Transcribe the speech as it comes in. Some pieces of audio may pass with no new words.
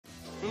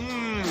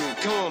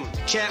Come,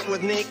 chat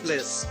with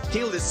Nicholas.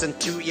 He'll listen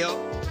to you.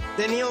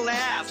 Then he'll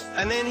laugh,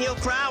 and then he'll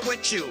cry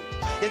with you.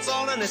 It's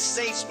all in a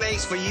safe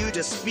space for you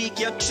to speak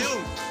your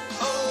truth.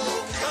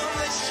 Oh, come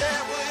let's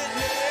chat with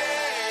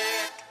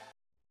Nick.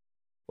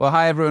 Well,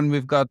 hi, everyone.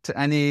 We've got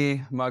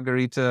Annie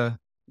Margarita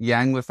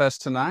Yang with us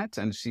tonight,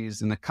 and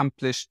she's an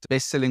accomplished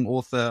best-selling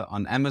author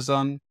on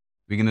Amazon.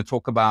 We're going to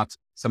talk about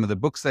some of the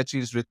books that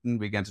she's written.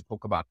 We're going to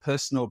talk about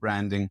personal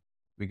branding.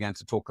 We're going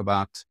to talk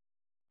about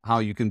how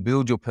you can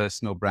build your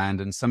personal brand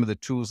and some of the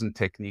tools and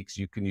techniques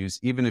you can use,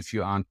 even if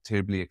you aren't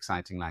terribly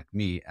exciting like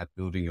me at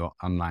building your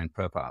online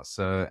profile.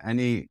 So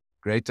Annie,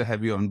 great to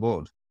have you on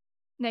board.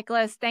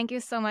 Nicholas, thank you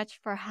so much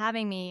for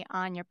having me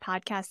on your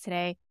podcast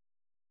today.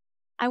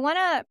 I want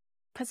to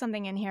put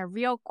something in here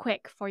real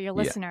quick for your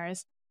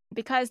listeners,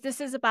 because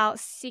this is about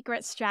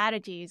secret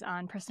strategies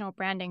on personal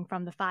branding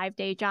from the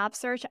 5-day job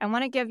search. I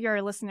want to give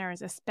your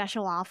listeners a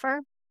special offer.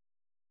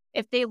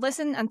 If they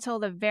listen until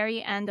the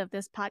very end of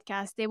this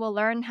podcast, they will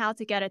learn how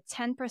to get a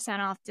 10%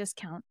 off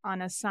discount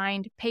on a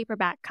signed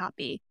paperback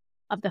copy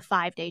of the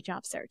 5-day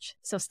job search.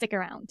 So stick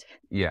around.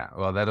 Yeah,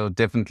 well, that'll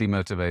definitely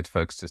motivate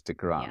folks to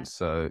stick around. Yeah.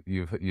 So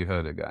you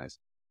heard it, guys.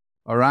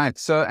 All right.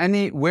 So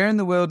Annie, where in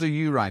the world are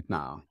you right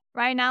now?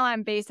 Right now,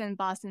 I'm based in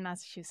Boston,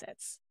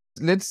 Massachusetts.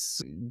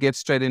 Let's get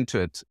straight into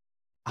it.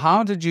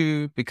 How did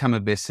you become a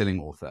best-selling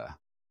author?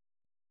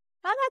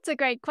 Oh, that's a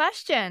great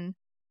question.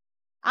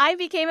 I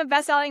became a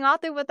best-selling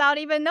author without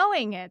even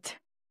knowing it.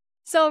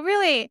 So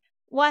really,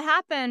 what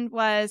happened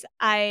was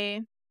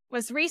I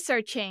was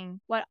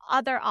researching what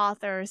other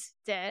authors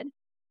did.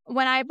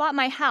 When I bought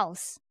my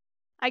house,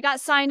 I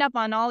got signed up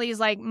on all these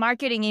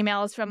marketing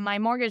emails from my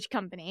mortgage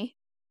company.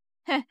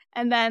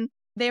 And then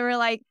they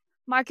were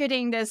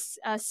marketing this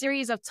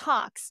series of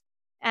talks.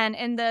 And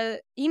in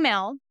the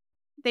email,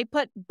 they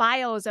put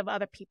bios of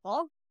other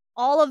people.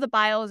 All of the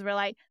bios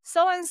were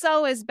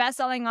so-and-so is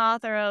best-selling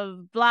author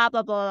of blah,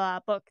 blah, blah, blah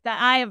book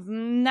that I have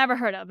never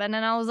heard of. And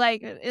then I was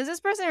like, is this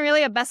person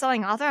really a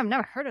best-selling author? I've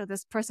never heard of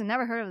this person,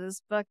 never heard of this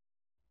book.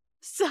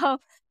 So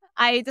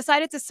I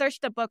decided to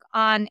search the book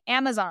on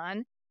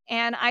Amazon,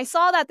 and I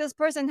saw that this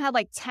person had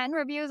 10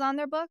 reviews on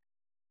their book.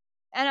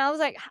 And I was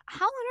like,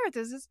 how on earth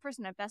is this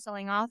person a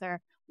best-selling author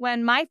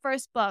when my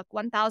first book,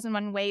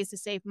 1001 Ways to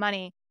Save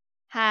Money,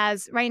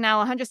 has right now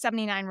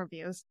 179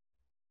 reviews?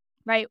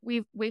 Right,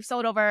 we've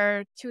sold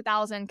over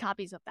 2,000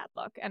 copies of that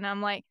book, and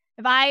I'm like,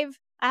 if I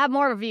have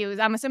more reviews,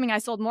 I'm assuming I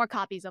sold more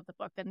copies of the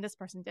book than this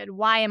person did.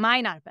 Why am I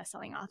not a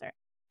best-selling author?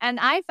 And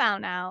I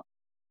found out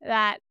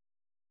that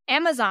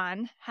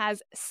Amazon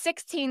has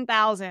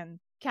 16,000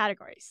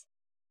 categories.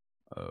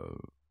 Oh.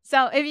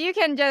 So if you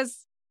can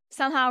just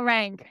somehow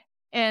rank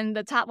in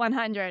the top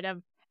 100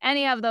 of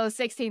any of those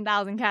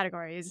 16,000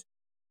 categories,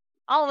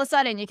 all of a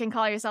sudden you can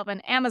call yourself an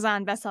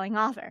Amazon best-selling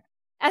author.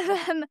 And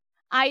then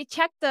I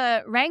checked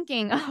the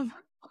ranking of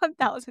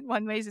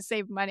 1001 Ways to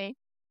Save Money.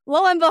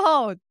 Lo and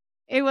behold,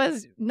 it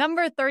was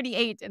number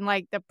 38 in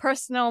the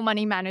personal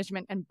money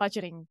management and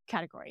budgeting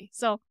category.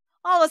 So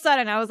all of a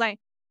sudden I was like,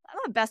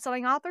 I'm a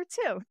best-selling author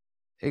too.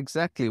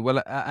 Exactly.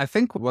 Well, I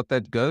think what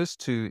that goes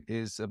to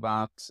is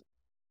about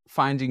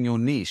finding your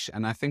niche.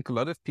 And I think a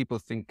lot of people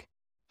think,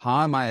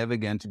 how am I ever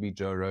going to be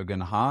Joe Rogan?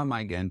 How am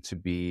I going to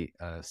be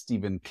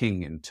Stephen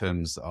King in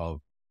terms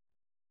of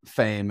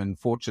fame and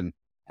fortune?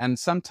 And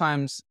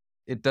sometimes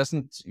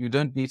you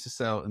don't need to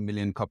sell 1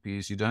 million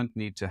copies. You don't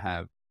need to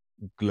have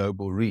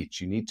global reach.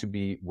 You need to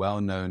be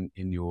well known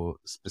in your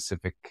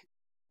specific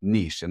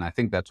niche. And I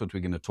think that's what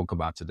we're going to talk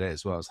about today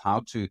as well, is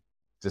how to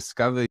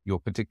discover your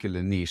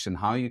particular niche and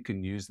how you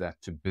can use that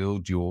to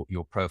build your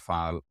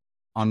profile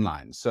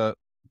online. So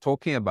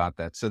talking about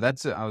that,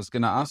 I was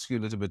going to ask you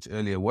a little bit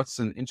earlier, what's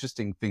an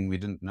interesting thing we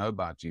didn't know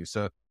about you?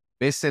 So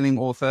best-selling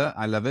author,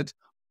 I love it.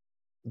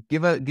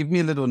 Give me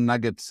a little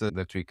nugget so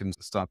that we can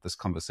start this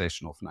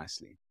conversation off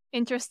nicely.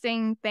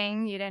 Interesting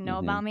thing you didn't know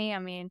about me. I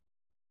mean,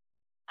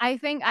 I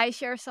think I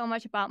share so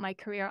much about my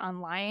career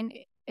online.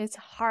 It's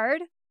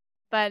hard,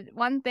 but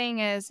one thing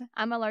is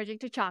I'm allergic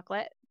to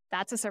chocolate.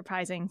 That's a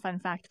surprising fun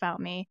fact about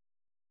me.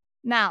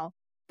 Now,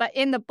 but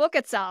in the book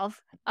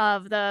itself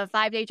of the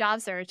 5-day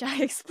job search,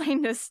 I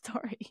explained this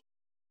story.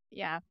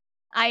 Yeah.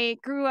 I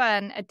grew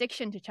an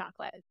addiction to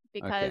chocolate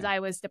because I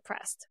was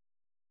depressed.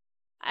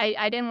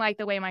 I didn't like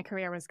the way my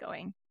career was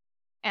going.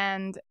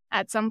 And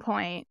at some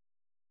point,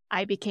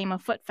 I became a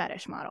foot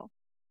fetish model.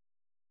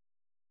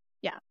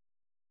 Yeah.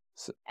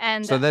 So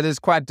that is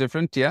quite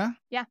different, yeah?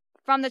 Yeah.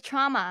 From the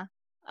trauma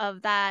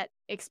of that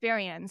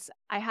experience,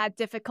 I had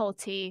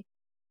difficulty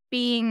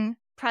being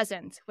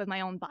present with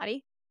my own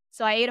body.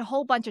 So I ate a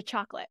whole bunch of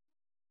chocolate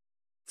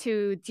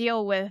to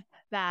deal with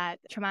that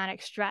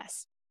traumatic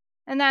stress.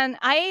 And then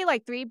I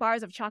ate 3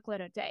 bars of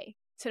chocolate a day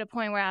to the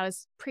point where I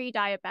was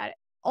pre-diabetic,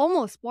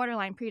 almost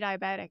borderline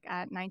pre-diabetic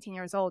at 19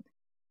 years old.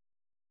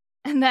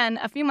 And then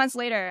a few months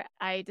later,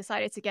 I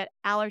decided to get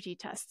allergy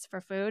tests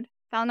for food.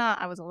 Found out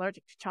I was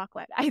allergic to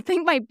chocolate. I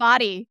think my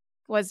body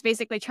was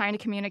basically trying to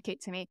communicate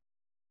to me,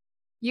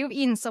 you've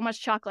eaten so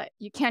much chocolate,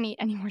 you can't eat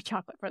any more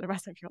chocolate for the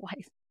rest of your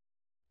life.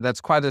 That's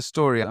quite a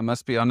story. I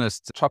must be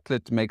honest.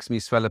 Chocolate makes me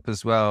swell up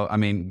as well. I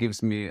mean,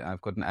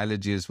 I've got an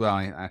allergy as well.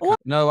 I Oh, can't,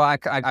 no, I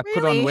put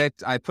on really? weight.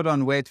 I put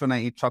on weight when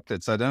I eat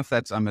chocolate. So I don't know if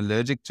that's, I'm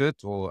allergic to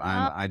it or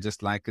Oh, I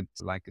just like it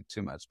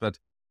too much. But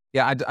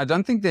yeah, I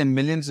don't think there are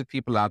millions of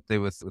people out there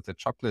with a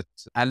chocolate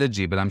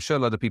allergy, but I'm sure a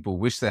lot of people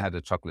wish they had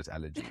a chocolate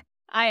allergy.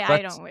 I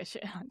But don't wish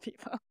it on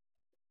people.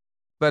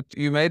 But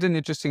you made an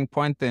interesting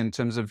point there in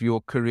terms of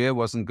your career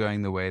wasn't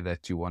going the way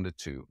that you wanted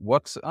to.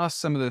 What are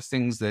some of the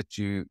things that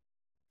you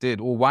did?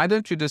 Or why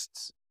don't you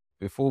just,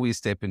 before we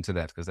step into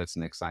that, because that's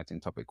an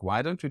exciting topic,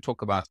 why don't you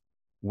talk about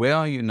where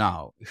are you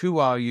now? Who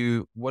are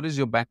you? What is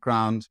your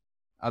background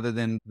other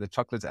than the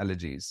chocolate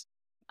allergies?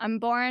 I'm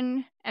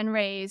born and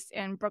raised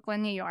in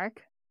Brooklyn, New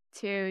York,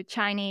 to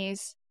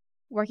Chinese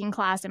working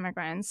class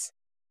immigrants.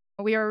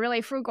 We were really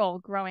frugal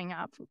growing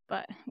up,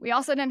 but we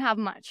also didn't have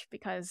much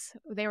because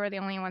they were the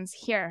only ones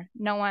here.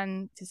 No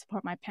one to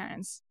support my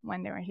parents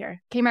when they were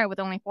here. Came here with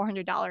only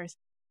 $400.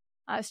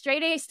 A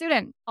straight A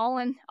student,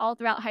 all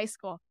throughout high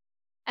school.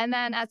 And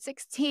then at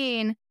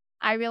 16,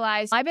 I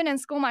realized I've been in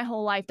school my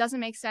whole life. Doesn't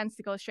make sense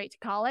to go straight to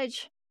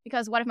college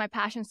because what if my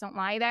passions don't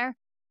lie there?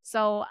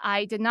 So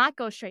I did not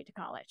go straight to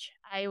college.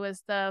 I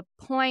was the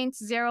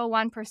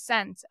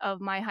 0.01%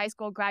 of my high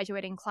school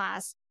graduating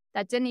class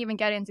that didn't even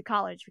get into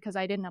college because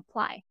I didn't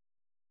apply.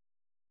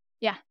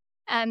 Yeah.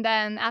 And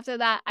then after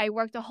that, I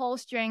worked a whole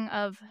string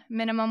of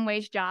minimum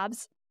wage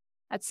jobs.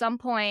 At some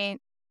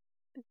point,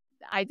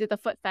 I did the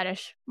foot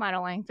fetish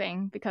modeling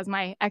thing because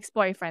my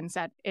ex-boyfriend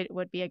said it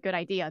would be a good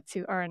idea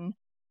to earn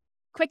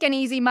quick and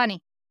easy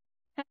money.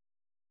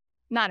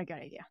 Not a good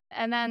idea.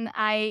 And then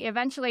I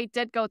eventually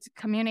did go to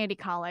community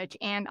college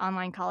and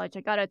online college.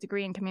 I got a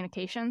degree in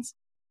communications.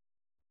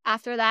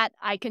 After that,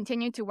 I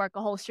continued to work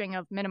a whole string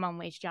of minimum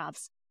wage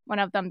jobs, one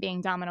of them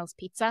being Domino's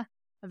Pizza,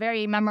 a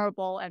very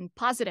memorable and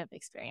positive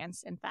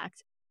experience, in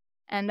fact.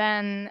 And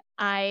then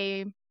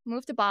I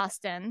moved to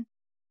Boston.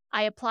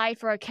 I applied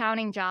for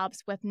accounting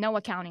jobs with no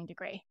accounting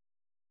degree.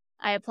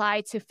 I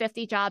applied to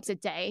 50 jobs a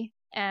day,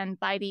 and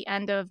by the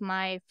end of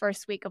my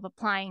first week of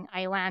applying,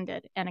 I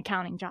landed an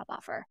accounting job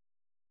offer.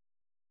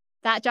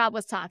 That job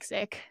was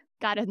toxic.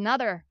 Got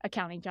another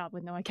accounting job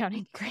with no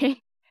accounting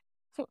degree,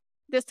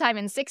 this time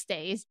in 6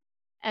 days.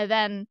 And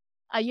then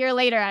a year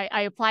later,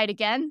 I applied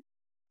again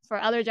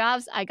for other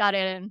jobs. I got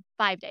it in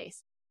 5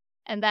 days.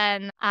 And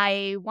then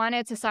I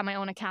wanted to start my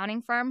own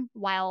accounting firm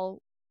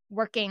while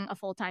working a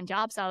full-time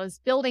job. So I was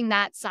building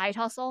that side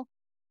hustle.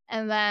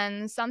 And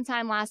then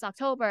sometime last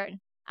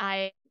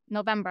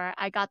November,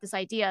 I got this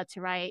idea to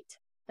write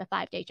the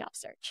 5-day job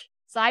search.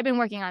 So I've been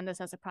working on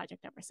this as a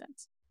project ever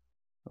since.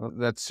 Well,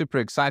 that's super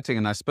exciting.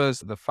 And I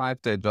suppose the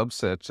 5-day job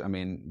search, I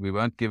mean, we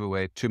won't give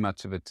away too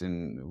much of it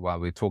while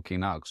we're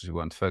talking now because we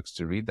want folks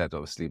to read that,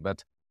 obviously.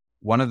 But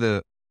one of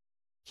the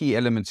key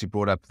elements you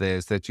brought up there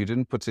is that you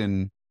didn't put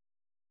in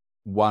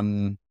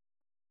one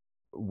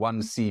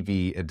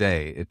CV a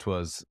day. It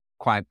was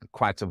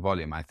quite a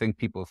volume. I think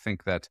people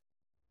think that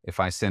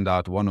if I send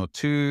out 1 or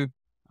 2,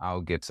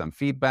 I'll get some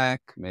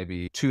feedback,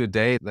 maybe 2 a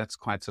day. That's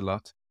quite a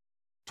lot.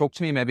 Talk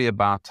to me maybe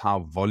about how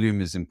volume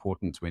is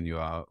important when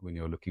you're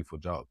looking for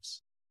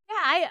jobs.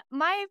 Yeah,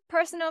 my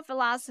personal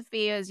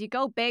philosophy is you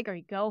go big or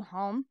you go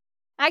home.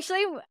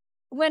 Actually,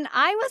 when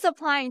I was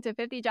applying to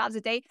 50 jobs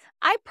a day,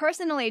 I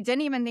personally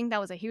didn't even think that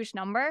was a huge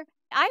number.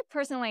 I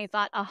personally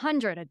thought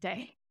 100 a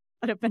day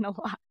would have been a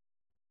lot.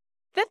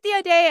 50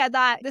 a day, I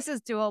thought this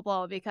is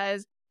doable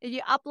because if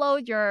you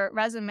upload your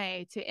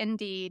resume to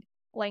Indeed,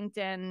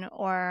 LinkedIn,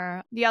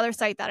 or the other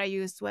site that I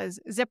used was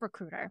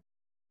ZipRecruiter,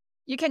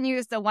 you can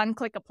use the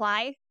one-click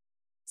apply.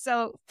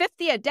 So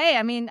 50 a day,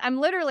 I mean,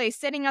 I'm literally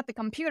sitting at the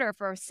computer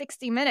for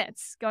 60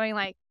 minutes going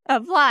like,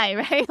 apply,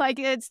 right? Like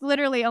it's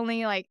literally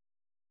only like,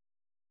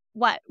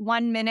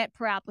 1 minute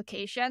per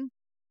application?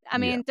 I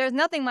mean, There's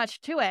nothing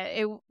much to it.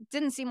 It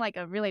didn't seem like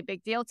a really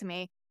big deal to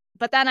me.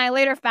 But then I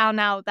later found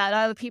out that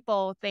other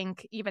people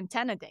think even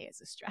 10 a day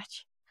is a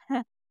stretch.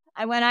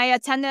 When I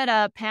attended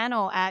a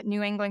panel at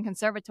New England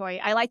Conservatory,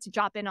 I like to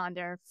drop in on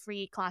their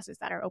free classes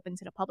that are open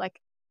to the public.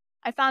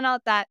 I found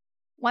out that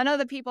one of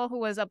the people who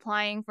was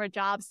applying for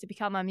jobs to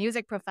become a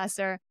music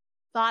professor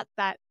thought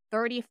that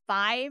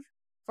 35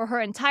 for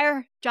her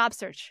entire job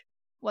search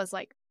was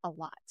like a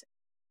lot.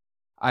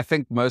 I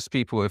think most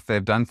people, if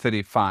they've done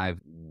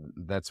 35,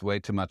 that's way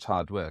too much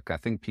hard work. I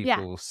think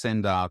people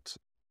send out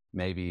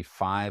maybe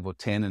 5 or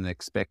 10 and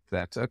expect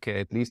that, okay,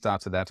 at least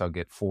after that, I'll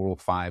get 4 or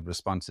 5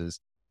 responses.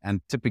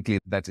 And typically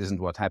that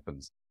isn't what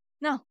happens.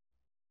 No,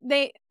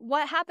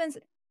 what happens,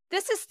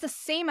 this is the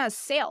same as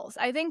sales.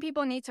 I think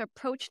people need to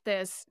approach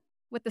this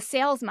with the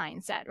sales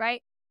mindset,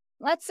 right?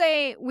 Let's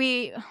say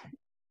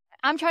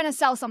I'm trying to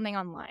sell something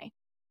online.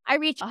 I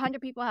reach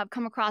 100 people who have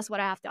come across what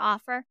I have to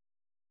offer.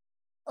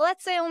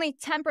 Let's say only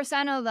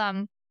 10% of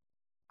them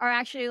are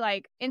actually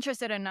like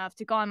interested enough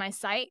to go on my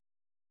site.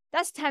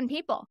 That's 10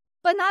 people,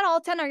 but not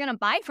all 10 are going to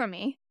buy from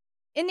me.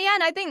 In the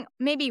end, I think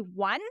maybe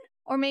 1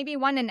 or maybe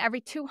 1 in every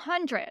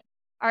 200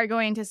 are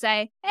going to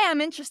say, hey,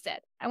 I'm interested.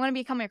 I want to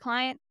become your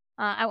client.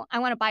 I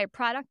want to buy a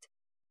product.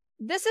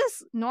 this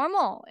is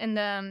normal in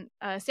the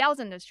sales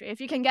industry. If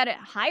you can get it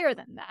higher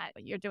than that,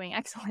 you're doing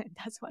excellent.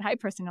 That's what I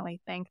personally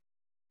think.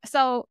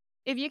 So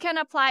if you can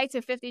apply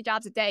to 50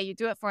 jobs a day, you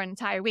do it for an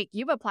entire week,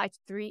 you've applied to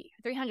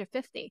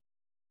 350.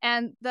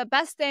 And the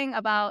best thing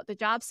about the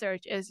job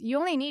search is you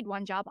only need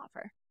one job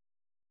offer.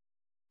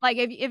 Like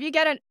if you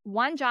get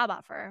one job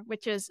offer,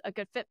 which is a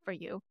good fit for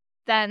you,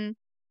 then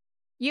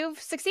you've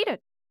succeeded.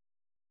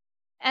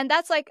 And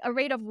that's like a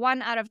rate of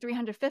 1 out of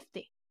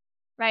 350,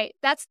 right?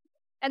 That's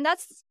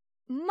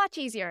much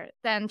easier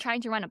than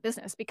trying to run a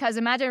business, because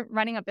imagine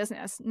running a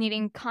business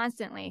needing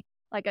constantly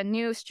like a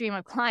new stream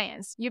of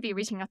clients. You'd be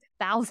reaching out to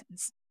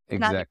thousands.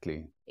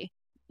 Exactly.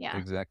 Yeah.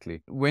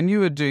 Exactly. When you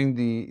were doing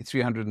the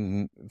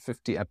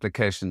 350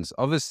 applications,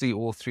 obviously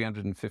all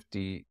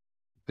 350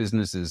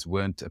 businesses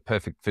weren't a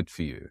perfect fit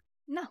for you.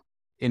 No.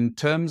 In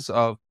terms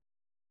of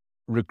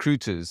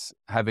recruiters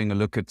having a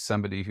look at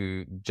somebody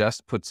who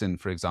just puts in,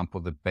 for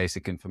example, the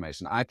basic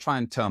information, I try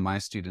and tell my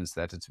students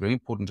that it's very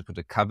important to put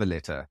a cover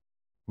letter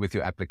with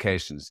your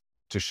applications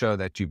to show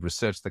that you've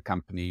researched the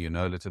company, you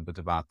know a little bit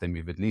about them,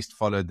 you've at least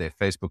followed their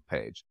Facebook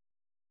page.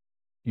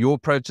 Your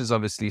approach is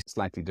obviously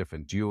slightly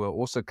different. You were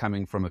also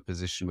coming from a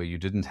position where you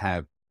didn't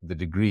have the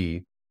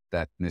degree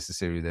that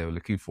necessarily they were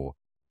looking for.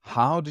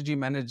 How did you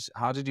manage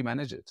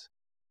it?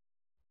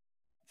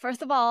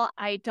 First of all,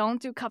 I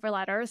don't do cover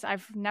letters.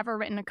 I've never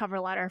written a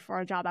cover letter for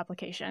a job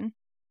application,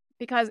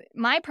 because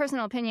my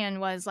personal opinion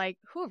was like,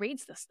 who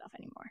reads this stuff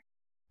anymore?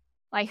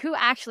 Like, who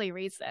actually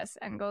reads this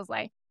and goes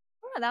like,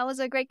 oh, that was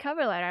a great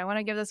cover letter, I want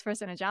to give this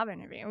person a job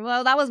interview?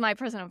 Well, that was my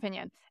personal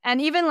opinion. And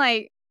even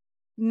like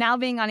now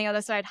being on the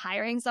other side,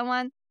 hiring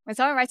someone, when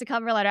someone writes a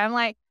cover letter, I'm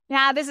like,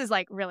 yeah, this is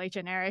like really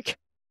generic.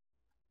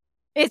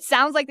 It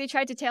sounds like they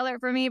tried to tailor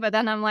it for me, but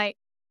then I'm like,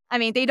 I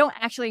mean, they don't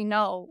actually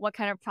know what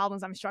kind of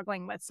problems I'm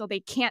struggling with, so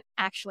they can't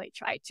actually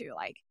try to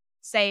like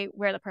say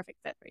we're the perfect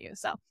fit for you.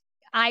 So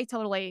I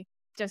totally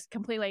just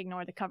completely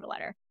ignored the cover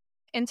letter.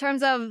 In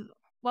terms of,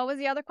 what was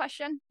the other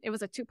question? It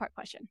was a 2-part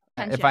question.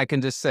 If I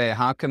can just say,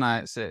 how can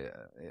I say,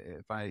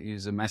 if I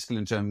use a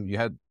masculine term, you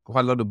had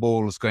quite a lot of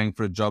balls going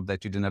for a job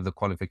that you didn't have the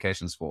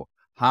qualifications for.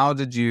 How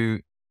did you,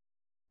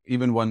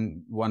 even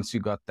once you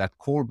got that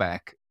call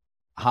back,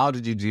 how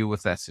did you deal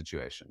with that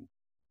situation?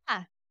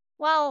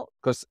 Well,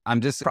 because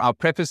I'll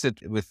preface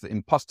it with the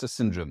imposter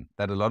syndrome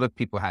that a lot of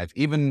people have,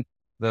 even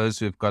those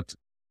who've got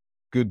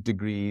good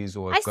degrees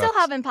or I still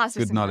have imposter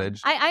good syndrome.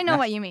 knowledge. I know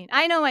what you mean.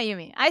 I know what you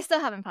mean. I still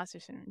have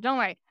imposter syndrome. Don't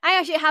worry. I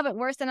actually have it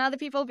worse than other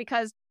people,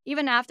 because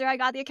even after I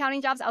got the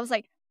accounting jobs, I was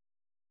like,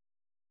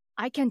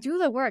 I can do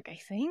the work, I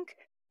think.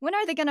 When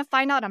are they going to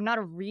find out I'm not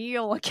a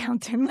real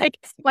accountant?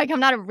 Like I'm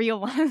not a real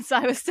one. So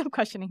I was still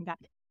questioning that.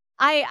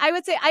 I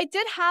would say I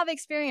did have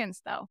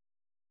experience though.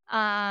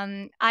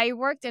 I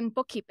worked in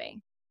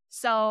bookkeeping.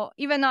 So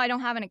even though I don't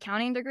have an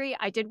accounting degree,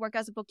 I did work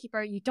as a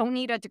bookkeeper. You don't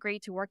need a degree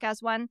to work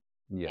as one.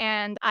 Yeah.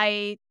 And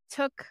I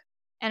took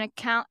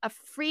a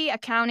free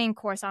accounting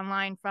course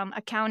online from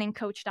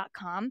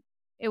accountingcoach.com.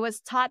 It was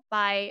taught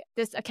by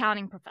this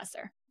accounting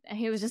professor, and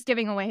he was just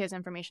giving away his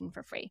information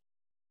for free.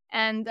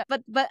 And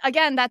but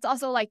again, that's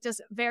also like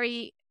just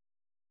very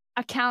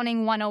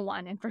accounting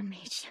 101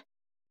 information,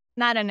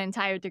 not an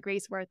entire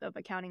degree's worth of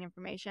accounting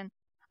information.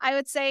 I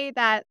would say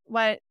that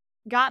what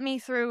got me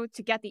through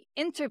to get the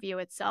interview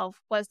itself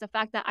was the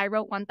fact that I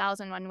wrote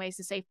 1001 Ways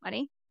to Save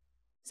Money.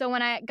 So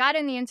when I got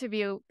in the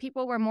interview,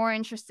 people were more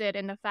interested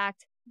in the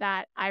fact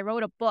that I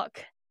wrote a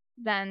book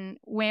than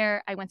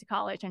where I went to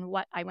college and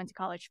what I went to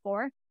college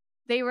for.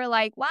 They were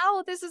like,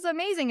 wow, this is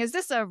amazing. Is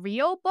this a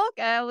real book?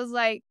 And I was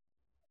like,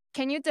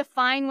 can you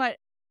define what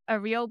a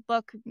real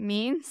book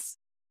means?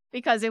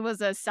 Because it was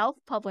a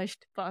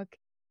self-published book.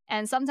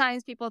 And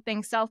sometimes people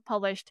think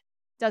self-published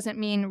doesn't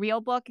mean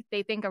real book.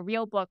 They think a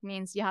real book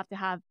means you have to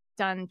have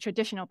done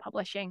traditional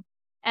publishing.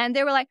 And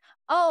they were like,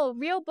 oh,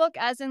 real book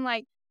as in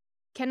like,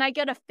 can I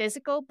get a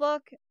physical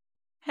book?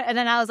 And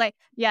then I was like,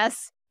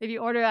 yes, if you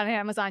order it on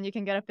Amazon, you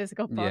can get a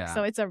physical book. Yeah,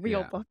 So it's a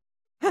real book.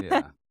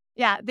 Yeah.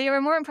 Yeah, they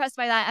were more impressed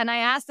by that. And I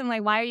asked them,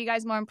 like, why are you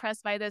guys more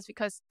impressed by this?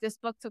 Because this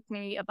book took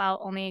me about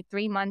only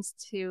 3 months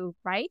to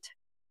write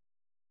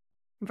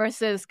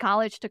versus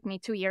college took me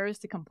 2 years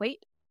to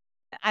complete.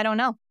 I don't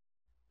know.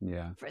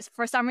 Yeah.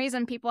 For some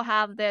reason, people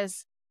have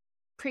this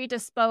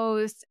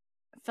predisposed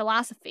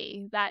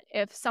philosophy that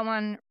if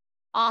someone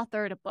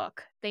authored a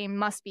book, they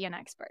must be an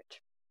expert.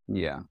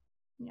 Yeah.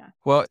 Yeah.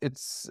 Well,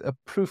 it's a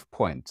proof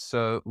point.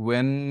 So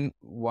when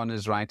one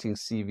is writing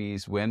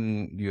CVs,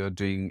 when you're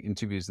doing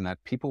interviews and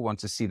that, people want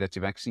to see that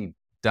you've actually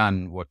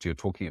done what you're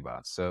talking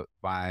about. So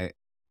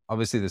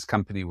obviously this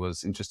company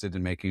was interested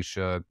in making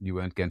sure you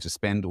weren't going to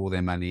spend all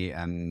their money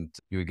and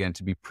you were going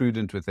to be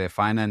prudent with their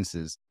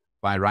finances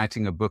by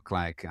writing a book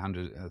like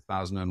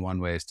 1,001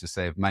 Ways to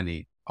Save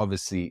Money.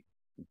 Obviously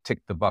tick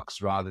the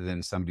box rather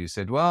than somebody who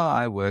said, well,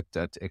 I worked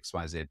at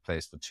XYZ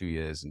place for 2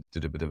 years and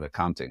did a bit of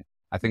accounting.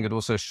 I think it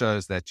also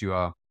shows that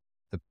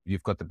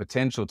you've got the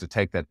potential to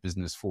take that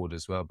business forward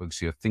as well,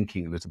 because you're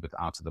thinking a little bit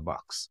out of the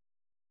box.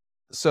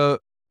 So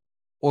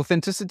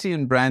authenticity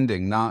and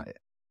branding. Now,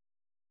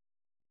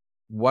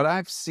 what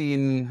I've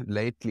seen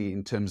lately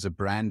in terms of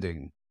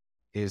branding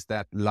is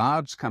that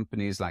large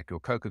companies like your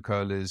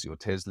Coca-Colas, your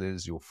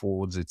Teslas, your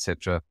Fords,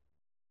 etc.,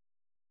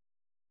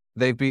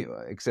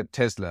 except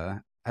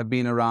Tesla, have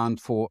been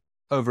around for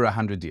over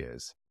 100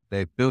 years.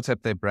 They've built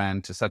up their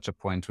brand to such a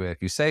point where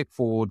if you say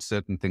Ford,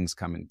 certain things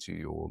come into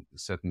your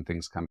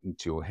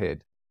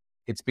head.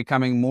 It's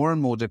becoming more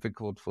and more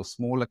difficult for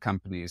smaller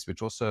companies,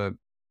 which also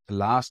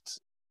last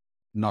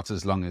not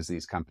as long as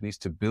these companies,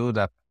 to build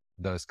up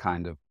those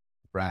kind of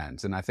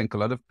brands. And I think a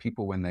lot of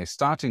people, when they're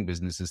starting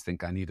businesses,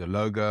 think I need a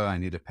logo, I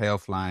need a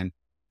payoff line,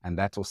 and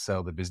that will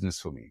sell the business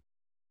for me.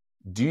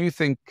 Do you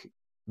think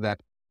that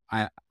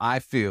I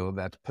feel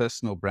that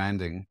personal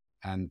branding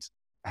and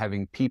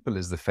having people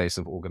as the face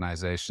of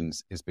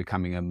organizations is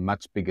becoming a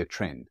much bigger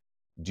trend?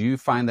 Do you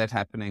find that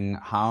happening?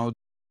 How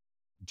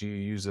do you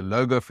use a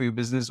logo for your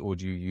business, or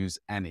do you use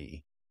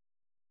Annie?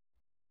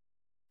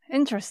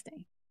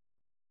 Interesting.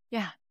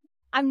 Yeah.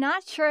 I'm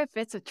not sure if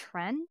it's a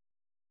trend,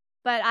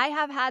 but I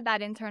have had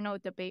that internal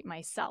debate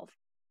myself.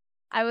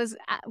 I was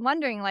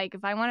wondering, like,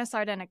 if I want to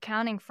start an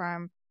accounting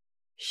firm,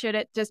 should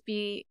it just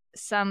be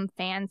some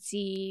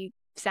fancy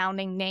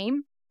sounding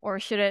name, or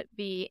should it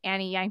be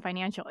Annie Yang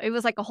Financial? It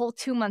was like a whole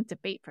 2-month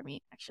debate for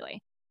me,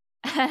 actually.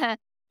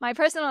 My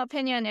personal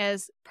opinion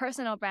is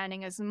personal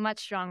branding is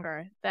much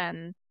stronger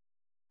than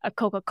a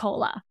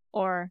Coca-Cola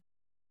or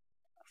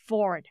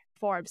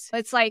Forbes.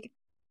 It's like,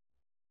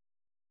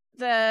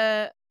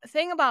 the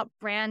thing about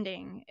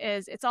branding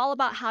is it's all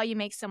about how you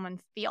make someone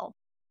feel.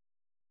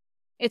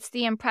 It's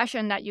the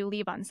impression that you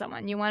leave on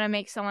someone. You want to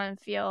make someone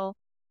feel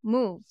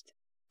moved,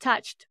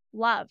 touched,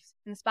 loved,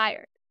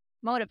 inspired,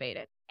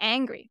 motivated,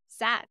 angry,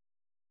 sad.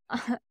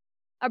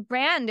 A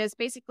brand is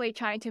basically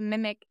trying to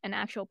mimic an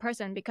actual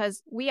person,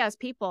 because we as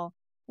people,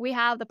 we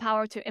have the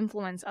power to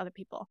influence other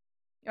people,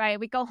 right?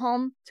 We go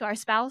home to our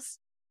spouse,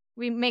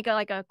 we make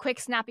a quick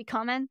snappy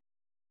comment,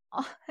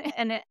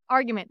 and an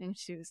argument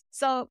ensues.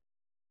 So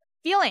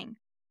feeling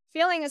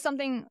is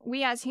something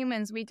we as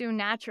humans, we do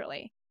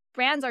naturally.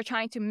 Brands are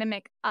trying to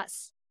mimic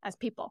us as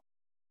people.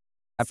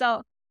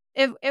 So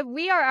if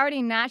we are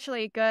already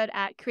naturally good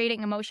at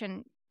creating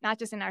emotion, not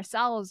just in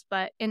ourselves,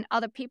 but in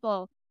other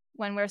people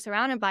when we're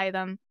surrounded by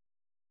them,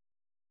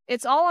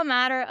 it's all a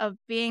matter of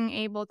being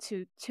able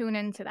to tune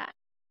into that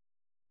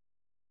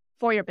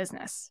for your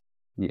business.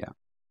 Yeah.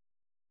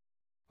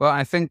 Well,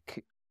 I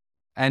think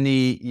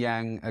Annie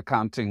Yang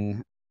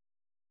Accounting,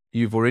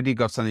 you've already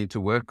got something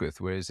to work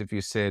with. Whereas if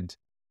you said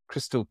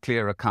crystal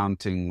clear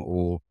accounting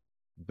or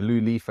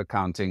blue leaf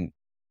accounting,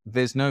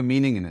 there's no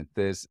meaning in it.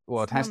 It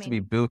has to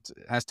be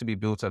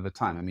built over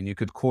time. I mean, you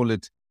could call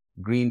it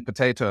green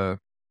potato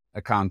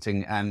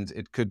accounting, and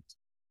it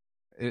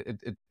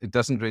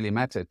doesn't really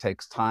matter. It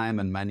takes time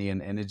and money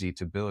and energy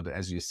to build,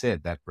 as you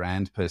said, that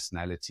brand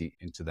personality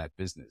into that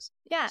business.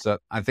 Yeah. So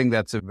I think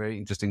that's a very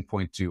interesting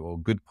point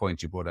good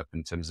point you brought up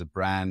in terms of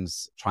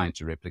brands trying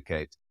to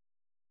replicate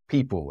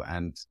people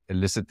and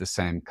elicit the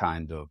same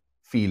kind of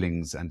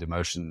feelings and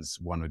emotions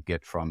one would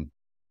get from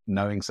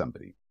knowing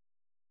somebody.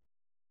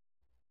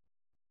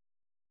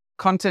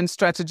 Content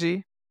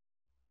strategy.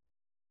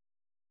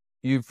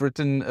 You've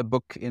written a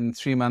book in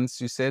 3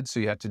 months, you said, so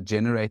you had to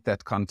generate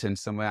that content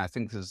somewhere. I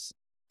think there's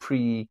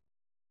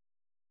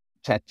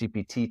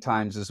pre-ChatGPT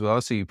times as well,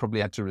 so you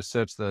probably had to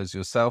research those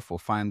yourself or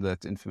find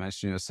that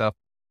information yourself.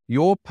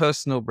 Your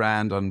personal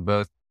brand on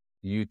both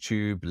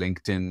YouTube,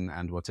 LinkedIn,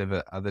 and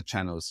whatever other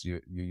channels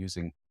you're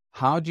using,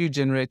 how do you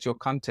generate your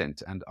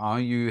content? And are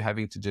you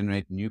having to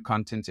generate new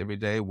content every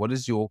day? What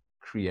is your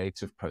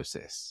creative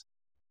process?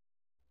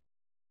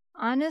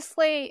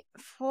 Honestly,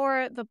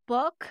 for the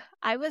book,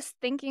 I was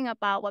thinking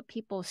about what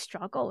people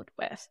struggled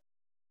with.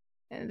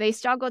 They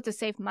struggled to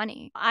save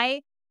money.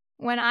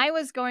 When I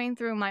was going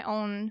through my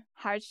own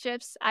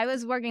hardships, I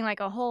was working like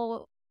a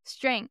whole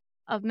string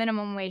of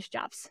minimum wage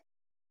jobs.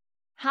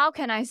 How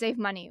can I save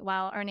money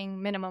while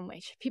earning minimum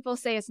wage? People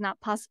say it's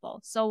not possible.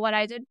 So what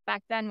I did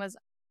back then was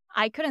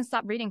I couldn't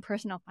stop reading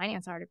personal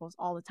finance articles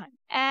all the time.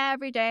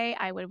 Every day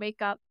I would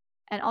wake up,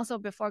 and also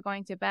before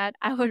going to bed,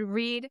 I would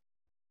read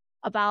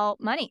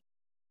about money.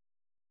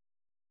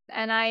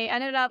 And I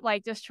ended up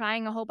just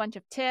trying a whole bunch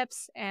of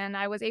tips, and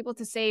I was able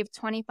to save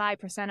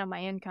 25% of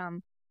my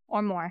income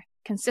or more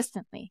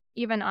consistently,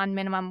 even on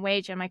minimum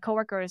wage. And my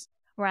coworkers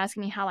were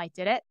asking me how I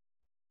did it.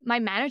 My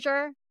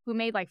manager, who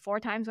made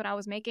 4 times what I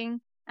was making,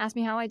 asked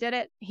me how I did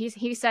it.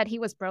 He said he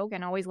was broke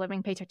and always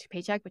living paycheck to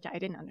paycheck, which I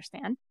didn't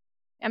understand.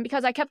 And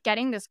because I kept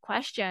getting this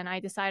question,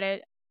 I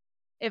decided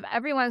if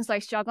everyone's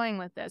struggling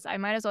with this, I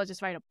might as well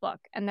just write a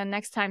book. And then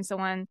next time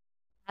someone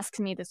asks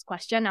me this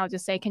question, I'll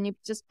just say, can you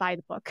just buy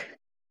the book?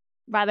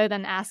 Rather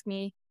than ask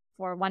me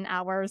for 1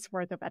 hour's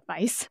worth of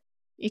advice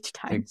each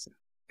time.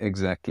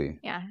 Exactly.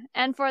 Yeah.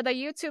 And for the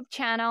YouTube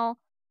channel,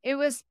 it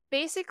was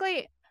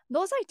basically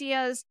those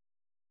ideas.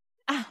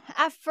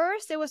 At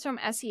first, it was from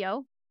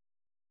SEO,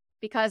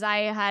 because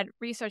I had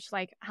researched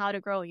how to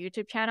grow a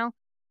YouTube channel.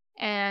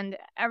 And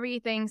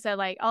everything said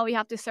oh, you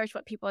have to search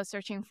what people are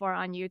searching for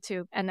on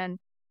YouTube and then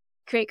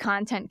create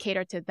content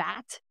catered to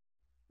that.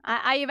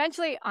 I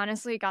eventually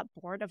honestly got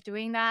bored of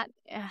doing that.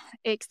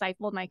 It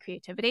stifled my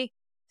creativity.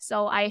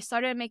 So I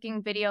started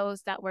making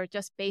videos that were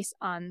just based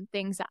on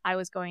things that I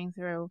was going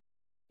through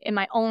in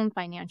my own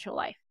financial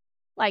life.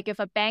 Like if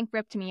a bank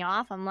ripped me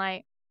off, I'm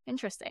like,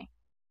 interesting.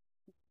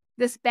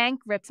 This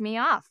bank ripped me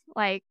off.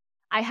 Like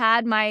I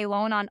had my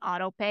loan on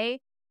auto pay,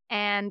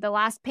 and the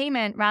last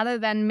payment, rather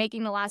than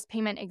making the last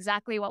payment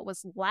exactly what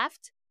was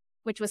left,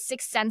 which was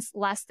 6 cents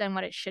less than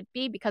what it should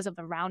be because of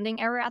the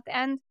rounding error at the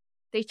end,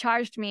 they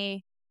charged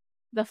me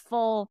the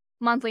full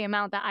monthly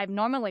amount that I've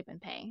normally been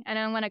paying. And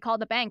then when I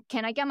called the bank,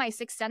 can I get my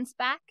 6 cents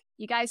back?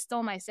 You guys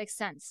stole my 6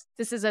 cents.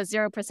 This is a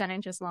 0%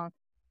 interest loan.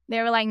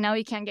 They were like, no,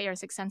 you can't get your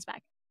 6 cents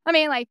back. I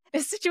mean, like,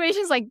 it's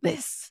situations like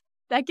this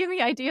that give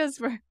me ideas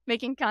for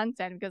making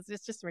content because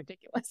it's just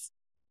ridiculous.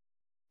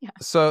 Yeah.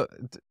 So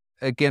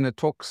again, it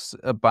talks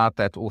about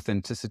that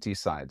authenticity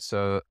side.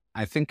 So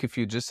I think if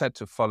you just had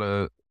to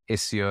follow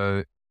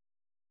SEO,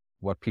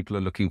 what people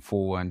are looking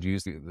for, and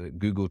use the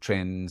Google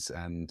Trends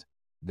and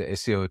the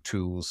SEO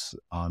tools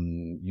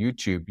on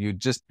YouTube, you'd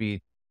just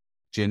be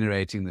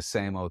generating the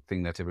same old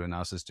thing that everyone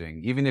else is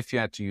doing. Even if you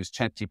had to use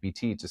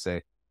ChatGPT to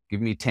say,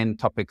 give me 10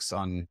 topics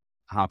on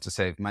how to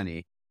save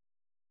money,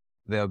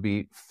 there'll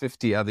be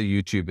 50 other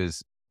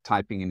YouTubers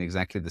typing in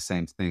exactly the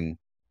same thing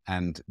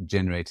and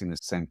generating the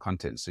same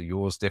content. So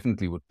yours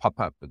definitely would pop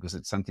up because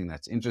it's something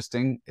that's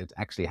interesting. It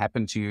actually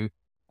happened to you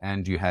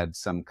and you had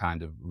some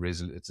kind of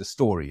it's a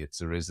story.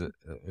 It's a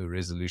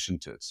resolution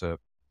to it. So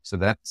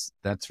that's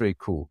very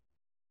cool.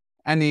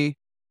 Annie,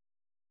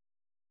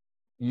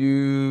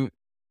 you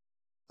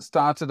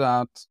started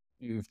out,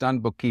 you've done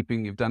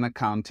bookkeeping, you've done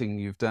accounting,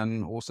 you've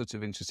done all sorts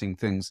of interesting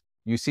things.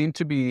 You seem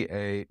to be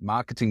a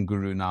marketing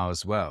guru now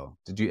as well.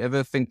 Did you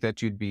ever think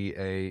that you'd be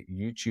a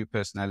YouTube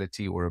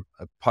personality or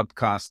a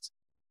podcast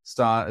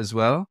star as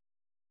well?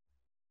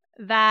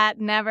 That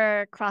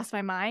never crossed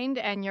my mind.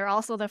 And you're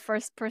also the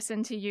first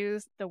person to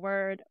use the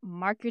word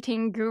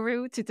marketing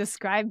guru to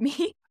describe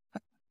me.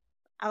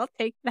 I'll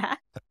take that.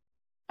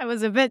 I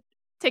was a bit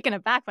taken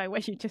aback by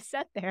what you just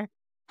said there.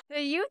 The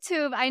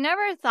YouTube, I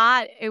never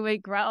thought it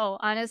would grow,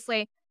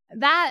 honestly.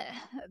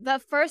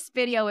 The first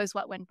video is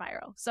what went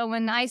viral. So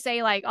when I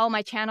say like, oh,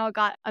 my channel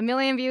got 1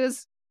 million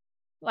views,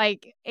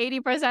 like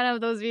 80%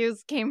 of those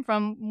views came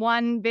from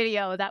one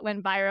video that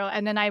went viral.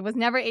 And then I was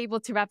never able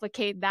to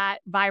replicate that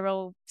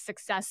viral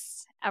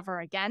success ever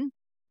again.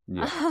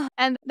 Yeah.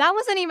 And that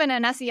wasn't even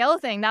an SEO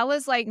thing. That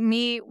was like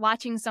me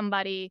watching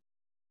somebody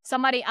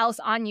else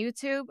on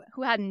YouTube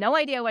who had no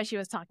idea what she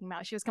was talking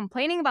about. She was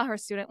complaining about her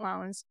student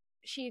loans.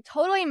 She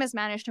totally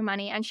mismanaged her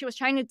money and she was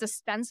trying to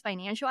dispense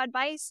financial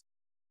advice.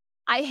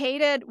 I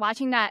hated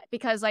watching that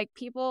because like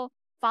people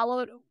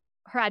followed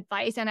her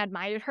advice and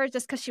admired her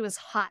just because she was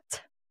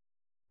hot.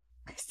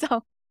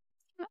 So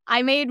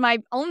I made my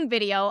own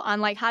video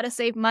on like how to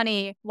save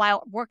money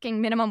while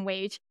working minimum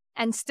wage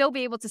and still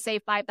be able to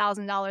save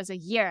 $5,000 a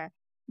year.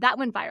 That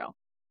went viral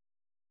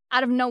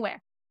out of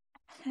nowhere.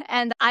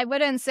 And I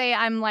wouldn't say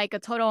I'm like a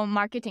total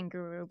marketing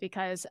guru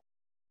because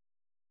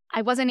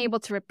I wasn't able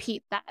to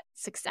repeat that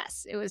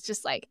success. It was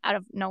just like out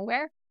of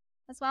nowhere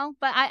as well.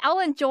 But I'll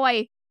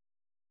enjoy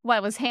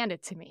what was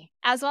handed to me,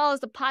 as well as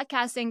the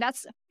podcasting.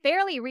 That's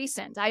fairly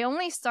recent. I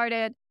only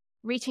started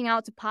reaching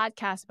out to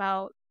podcasts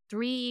about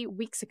 3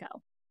 weeks ago.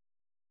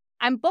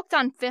 I'm booked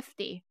on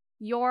 50.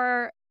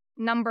 You're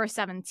number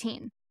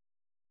 17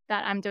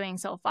 that I'm doing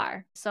so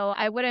far. So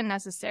I wouldn't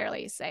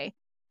necessarily say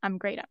I'm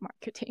great at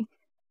marketing.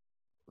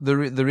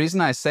 The reason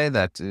I say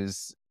that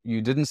is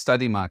you didn't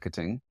study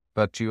marketing,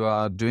 but you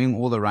are doing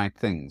all the right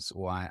things,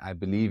 or I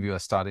believe you are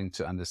starting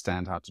to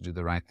understand how to do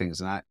the right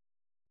things. And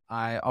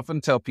I often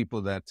tell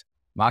people that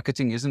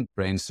marketing isn't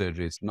brain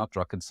surgery, it's not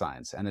rocket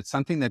science, and it's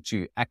something that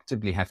you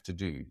actively have to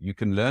do. You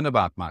can learn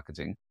about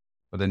marketing,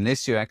 but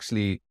unless you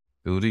actually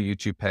build a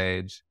YouTube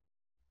page,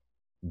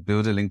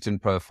 build a LinkedIn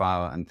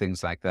profile and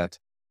things like that,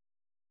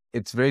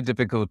 it's very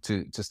difficult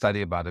to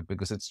study about it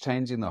because it's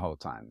changing the whole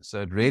time.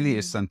 So it really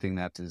is something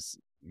that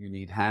you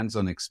need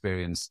hands-on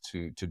experience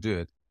to do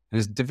it. And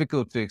it's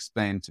difficult to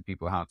explain to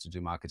people how to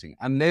do marketing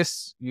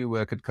unless you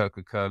work at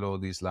Coca-Cola or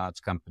these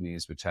large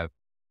companies which have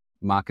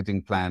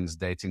marketing plans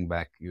dating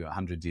back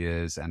 100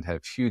 years and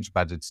have huge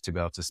budgets to be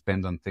able to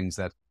spend on things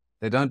that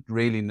they don't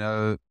really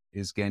know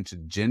is going to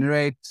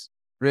generate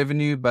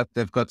revenue, but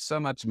they've got so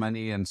much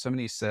money and so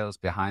many sales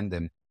behind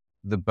them.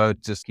 The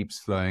boat just keeps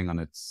flowing on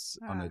it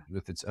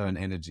with its own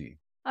energy.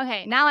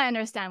 Okay, now I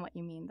understand what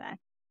you mean then.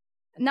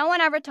 No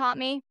one ever taught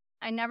me.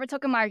 I never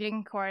took a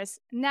marketing course,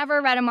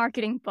 never read a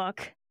marketing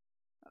book.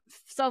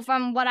 So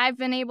from what I've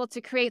been able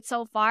to create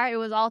so far, it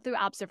was all through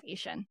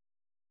observation.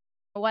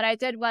 What I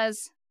did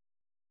was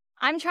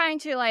I'm trying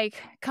to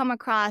like come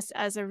across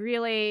as a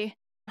really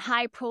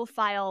high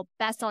profile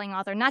best-selling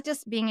author, not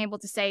just being able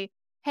to say,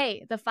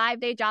 hey, the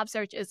 5-Day Job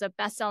Search is a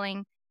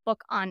best-selling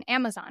book on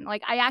Amazon.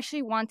 Like I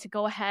actually want to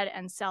go ahead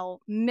and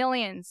sell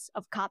millions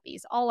of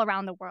copies all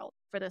around the world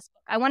for this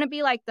book. I want to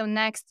be like the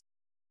next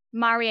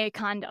Marie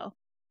Kondo,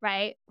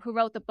 right? Who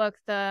wrote the book,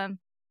 The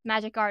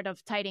Magic Art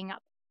of Tidying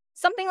Up.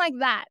 Something like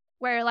that,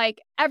 where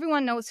like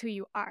everyone knows who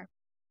you are.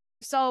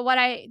 So what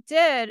I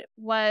did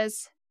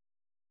was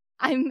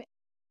I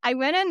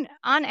went in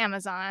on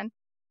Amazon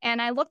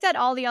and I looked at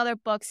all the other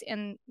books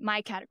in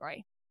my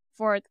category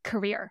for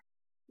career,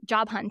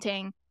 job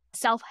hunting,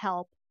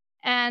 self-help,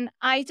 and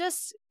I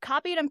just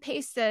copied and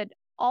pasted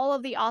all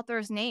of the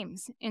authors'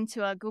 names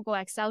into a Google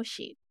Excel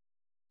sheet.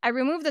 I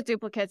removed the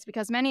duplicates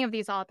because many of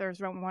these authors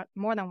wrote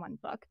more than one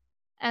book.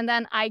 And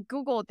then I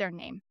Googled their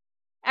name.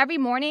 Every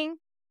morning,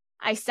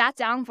 I sat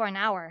down for an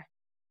hour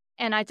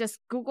and I just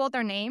Googled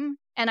their name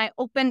and I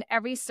opened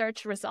every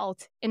search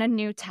result in a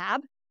new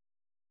tab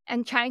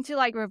and trying to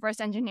reverse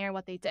engineer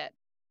what they did.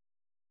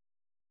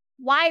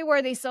 Why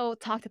were they so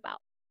talked about?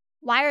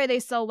 Why are they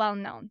so well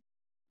known?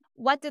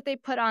 What did they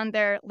put on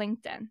their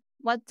LinkedIn?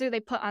 What do they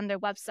put on their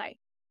website?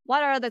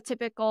 What are the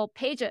typical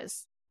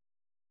pages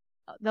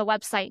the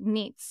website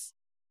needs?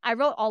 I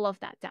wrote all of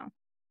that down.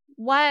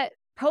 What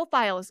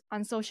profiles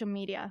on social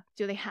media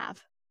do they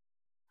have?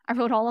 I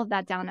wrote all of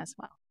that down as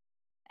well.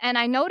 And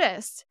I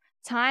noticed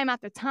time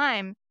after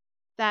time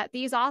that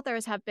these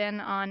authors have been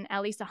on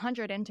at least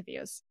 100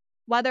 interviews,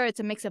 whether it's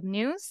a mix of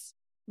news,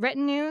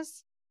 written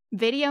news,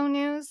 video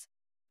news,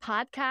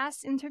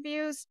 podcast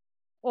interviews,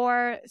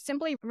 or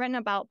simply written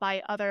about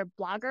by other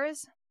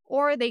bloggers,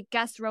 or they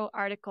guest wrote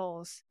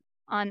articles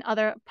on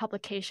other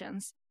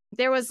publications.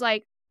 There was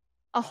a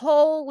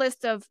whole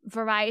list of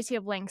variety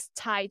of links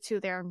tied to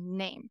their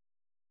name.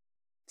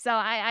 So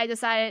I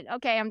decided,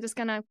 okay, I'm just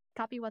going to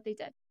copy what they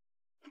did.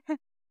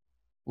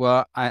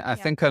 Well, I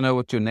think I know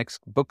what your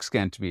next book's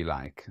going to be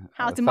like.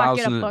 How to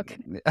market a book.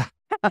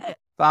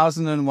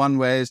 1,001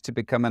 ways to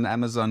become an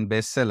Amazon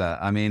bestseller.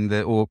 I mean,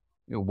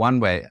 one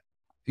way.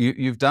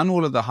 You've done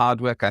all of the hard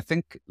work. I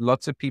think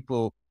lots of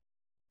people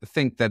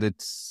think that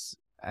it's,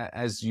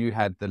 as you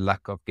had the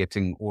luck of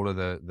getting all of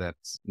that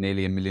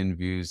nearly 1 million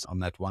views on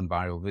that one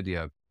viral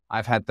video.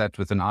 I've had that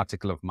with an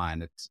article of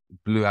mine. It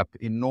blew up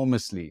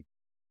enormously.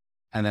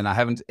 And then I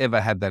haven't ever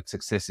had that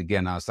success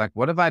again. I was like,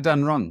 what have I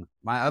done wrong?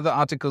 My other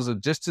articles are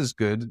just as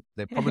good.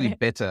 They're probably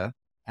better.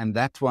 And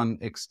that one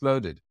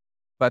exploded.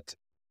 But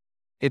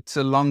it's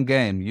a long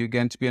game. You're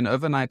going to be an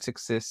overnight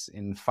success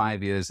in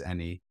 5 years,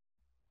 Annie,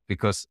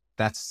 because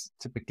that's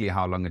typically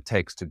how long it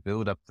takes to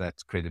build up that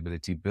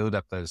credibility, build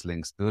up those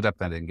links, build up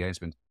that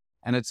engagement.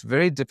 And it's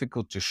very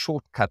difficult to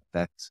shortcut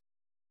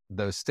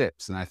those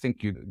steps. And I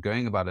think you're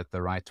going about it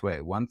the right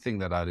way. One thing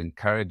that I'd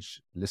encourage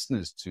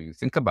listeners to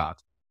think about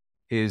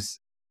is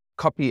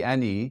copy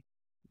Annie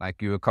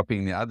like you were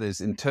copying the others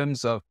in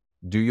terms of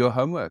do your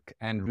homework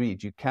and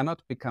read. You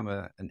cannot become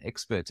an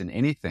expert in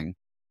anything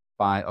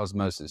by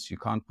osmosis. You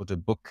can't put a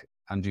book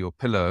under your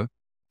pillow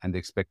and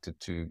expect it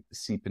to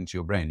seep into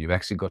your brain. You've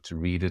actually got to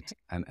read it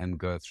and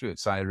go through it.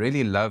 So I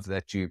really love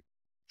that you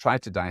try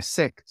to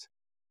dissect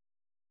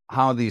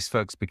how these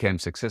folks became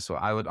successful.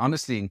 I would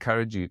honestly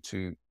encourage you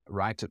to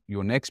write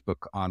your next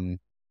book on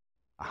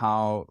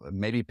how,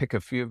 maybe pick a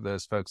few of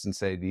those folks and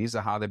say, these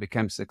are how they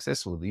became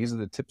successful. These are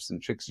the tips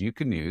and tricks you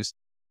can use,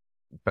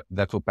 but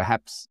that will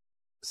perhaps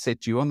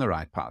set you on the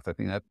right path. I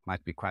think that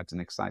might be quite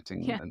an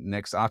exciting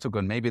next article.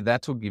 And maybe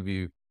that will give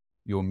you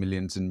your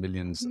millions and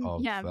millions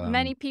of... Yeah,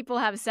 many people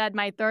have said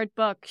my third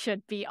book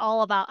should be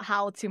all about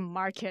how to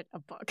market a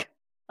book.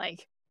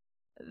 Like,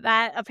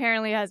 that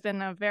apparently has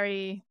been a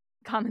very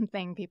common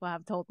thing people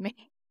have told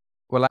me.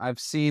 Well, I've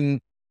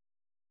seen,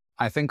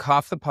 I think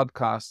half the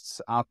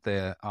podcasts out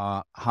there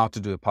are how to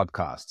do a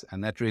podcast,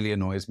 and that really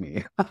annoys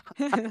me.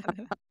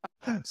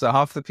 So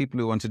half the people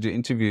who want to do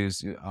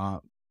interviews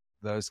are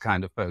those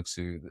kind of folks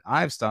who,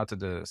 I've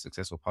started a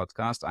successful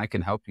podcast, I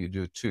can help you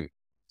do it too.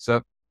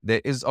 So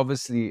there is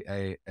obviously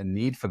a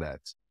need for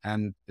that.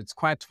 And it's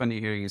quite funny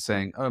hearing you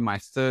saying, oh, my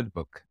third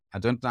book. I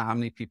don't know how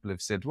many people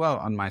have said, well,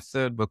 on my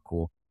third book,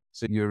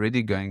 so you're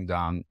already going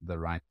down the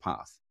right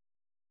path.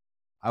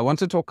 I want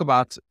to talk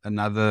about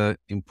another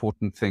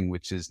important thing,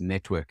 which is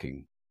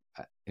networking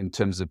in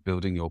terms of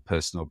building your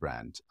personal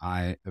brand.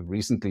 I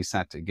recently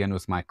sat again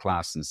with my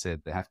class and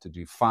said they have to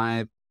do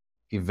 5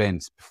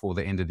 events before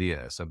the end of the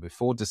year. So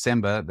before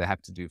December, they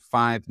have to do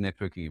 5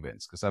 networking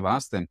events, because I've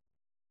asked them,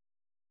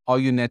 are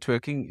you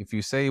networking? If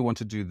you say you want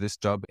to do this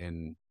job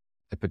in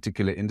a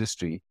particular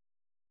industry,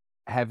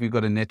 have you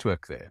got a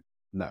network there?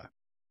 No.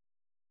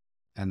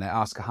 And they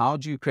ask, how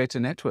do you create a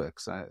network?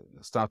 So I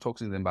start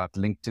talking to them about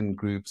LinkedIn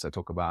groups. I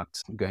talk about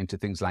going to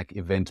things like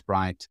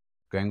Eventbrite,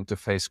 going to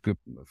Facebook,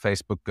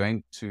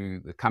 going to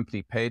the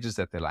company pages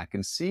that they like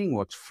and seeing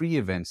what free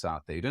events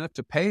out there. You don't have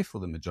to pay for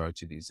the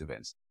majority of these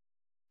events.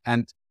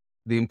 And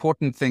the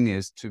important thing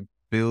is to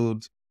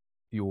build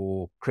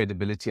your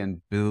credibility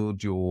and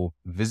build your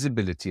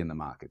visibility in the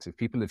market. If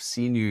people have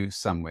seen you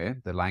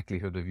somewhere, the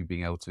likelihood of you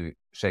being able to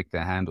shake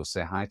their hand or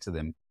say hi to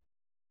them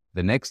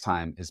the next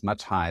time is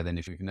much higher than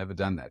if you've never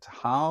done that.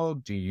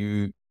 How do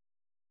you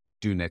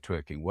do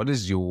networking? What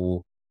is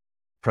your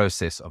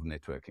process of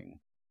networking?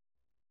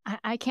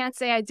 I can't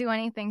say I do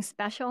anything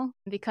special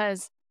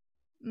because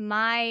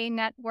my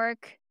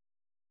network,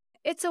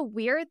 it's a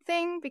weird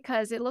thing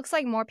because it looks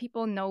like more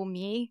people know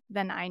me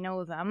than I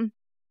know them.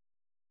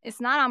 It's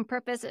not on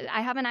purpose.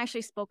 I haven't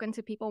actually spoken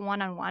to people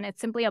one-on-one.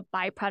 It's simply a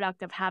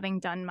byproduct of having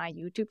done my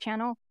YouTube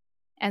channel.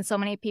 And so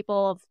many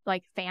people,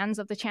 like fans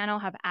of the channel,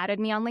 have added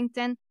me on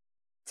LinkedIn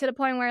to the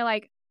point where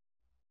like,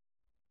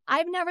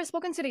 I've never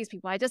spoken to these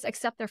people. I just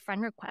accept their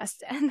friend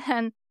requests. And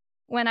then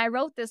when I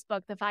wrote this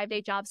book, The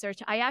 5-Day Job Search,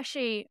 I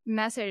actually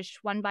messaged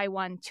one by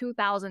one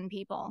 2,000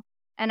 people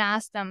and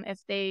asked them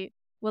if they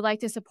would like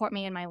to support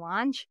me in my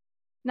launch.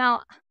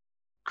 Now,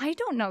 I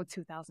don't know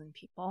 2,000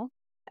 people.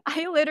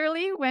 I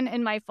literally went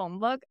in my phone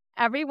book,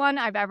 everyone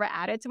I've ever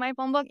added to my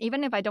phone book,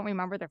 even if I don't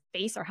remember their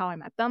face or how I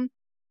met them,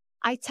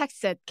 I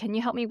texted, can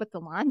you help me with the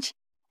launch?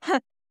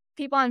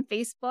 People on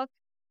Facebook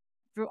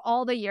through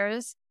all the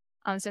years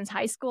since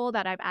high school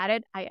that I've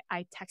added,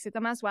 I texted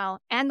them as well.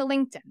 And the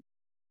LinkedIn,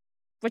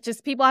 which is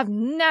people I've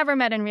never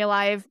met in real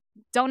life,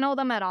 don't know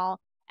them at all.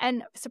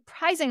 And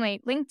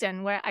surprisingly,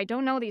 LinkedIn, where I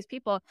don't know these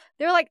people,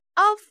 they're like,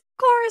 of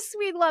course,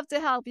 we'd love to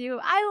help you.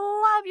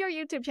 I love your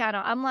YouTube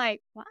channel. I'm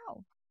like,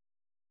 wow.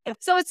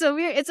 So it's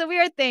a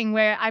weird thing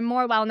where I'm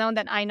more well-known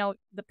than I know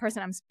the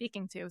person I'm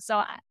speaking to.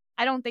 So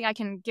I don't think I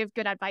can give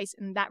good advice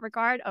in that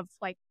regard of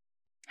like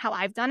how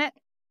I've done it.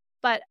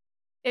 But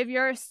if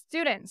you're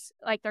students,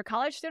 like they're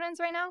college students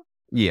right now.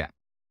 Yeah.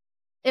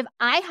 If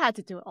I had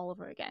to do it all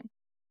over again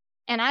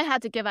and I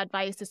had to give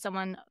advice to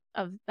someone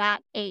of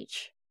that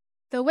age,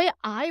 the way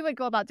I would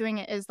go about doing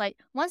it is like,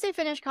 once they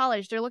finish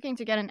college, they're looking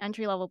to get an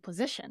entry-level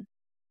position.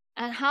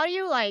 And how do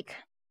you like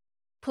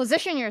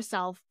position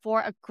yourself for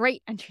a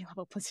great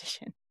entry-level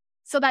position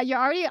so that you're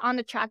already on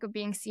the track of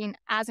being seen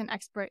as an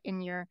expert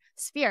in your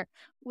sphere?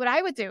 What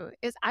I would do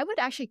is I would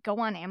actually go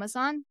on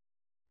Amazon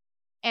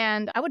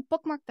and I would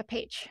bookmark the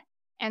page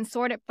and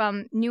sort it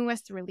from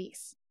newest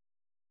release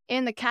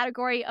in the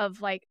category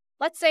of like,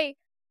 let's say,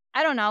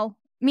 I don't know,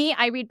 me,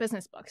 I read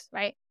business books,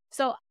 right?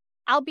 So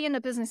I'll be in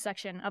the business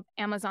section of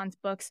Amazon's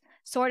books,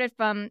 sorted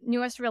from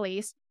newest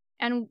release.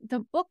 And the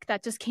book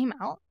that just came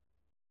out,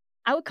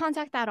 I would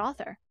contact that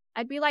author.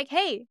 I'd be like,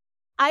 hey,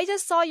 I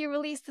just saw you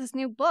release this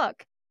new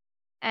book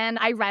and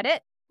I read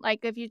it.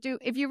 Like if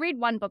you read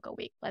one book a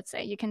week, let's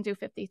say, you can do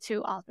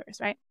 52 authors,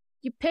 right?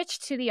 You pitch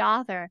to the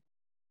author,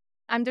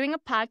 I'm doing a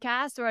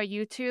podcast or a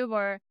YouTube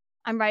or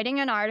I'm writing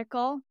an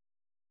article.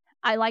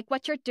 I like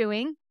what you're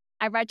doing.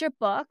 I read your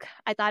book.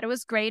 I thought it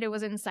was great. It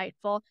was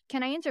insightful.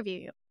 Can I interview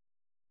you?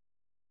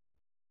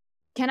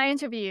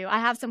 I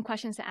have some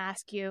questions to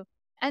ask you.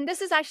 And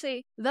this is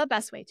actually the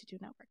best way to do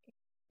networking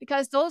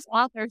because those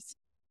authors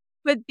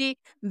would be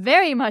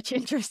very much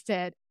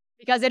interested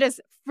because it is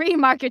free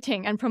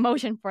marketing and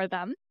promotion for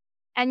them.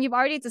 And you've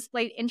already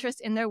displayed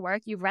interest in their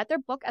work. You've read their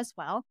book as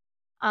well.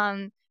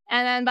 And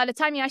then by the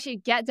time you actually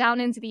get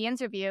down into the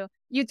interview,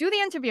 you do the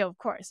interview, of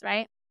course,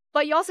 right?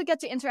 But you also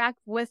get to interact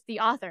with the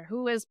author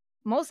who is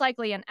most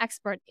likely an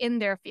expert in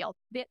their field,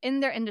 in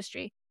their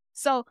industry.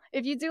 So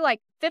if you do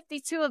like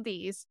 52 of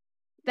these,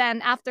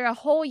 then after a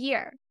whole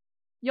year,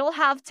 you'll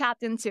have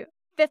tapped into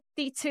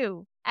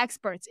 52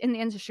 experts in the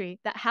industry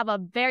that have a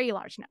very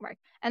large network.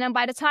 And then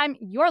by the time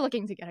you're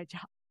looking to get a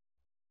job,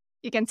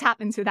 you can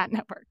tap into that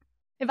network.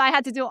 If I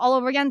had to do it all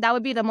over again, that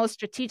would be the most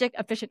strategic,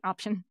 efficient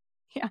option.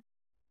 Yeah.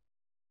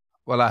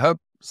 Well, I hope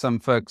some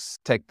folks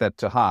take that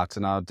to heart,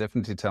 and I'll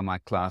definitely tell my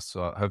class,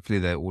 so hopefully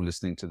they're all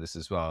listening to this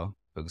as well,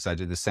 because I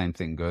do the same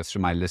thing, go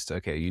through my list.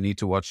 Okay, you need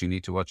to watch.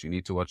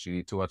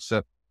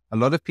 So a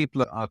lot of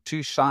people are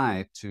too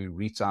shy to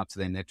reach out to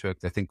their network.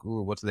 They think,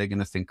 oh, what are they going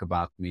to think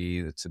about me?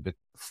 It's a bit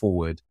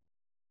forward.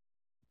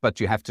 But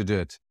you have to do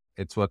it.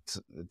 It's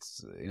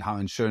how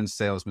insurance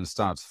salesmen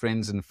start,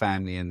 friends and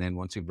family. And then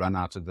once you've run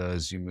out of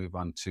those, you move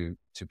on to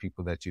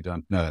people that you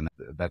don't know. And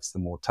that's the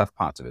more tough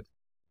part of it.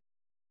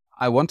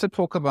 I want to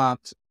talk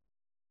about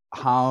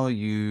how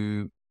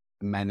you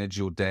manage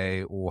your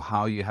day or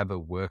how you have a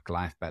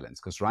work-life balance.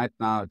 Because right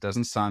now, it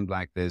doesn't sound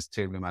like there's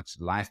terribly much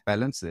life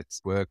balance.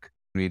 It's work,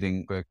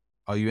 reading, work.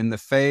 Are you in the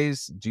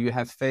phase? Do you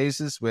have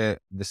phases where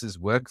this is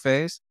work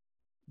phase?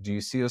 Do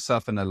you see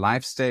yourself in a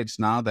life stage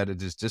now that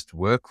it is just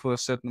work for a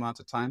certain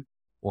amount of time?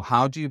 Or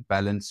how do you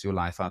balance your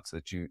life out so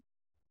that you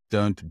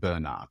don't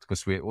burn out?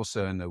 Because we're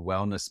also in a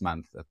wellness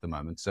month at the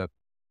moment. So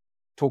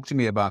talk to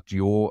me about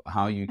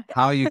how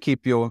you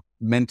keep your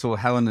mental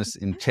wellness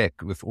in check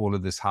with all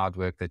of this hard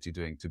work that you're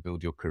doing to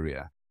build your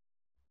career.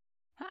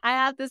 I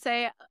have to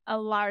say a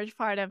large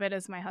part of it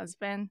is my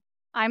husband.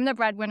 I'm the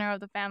breadwinner of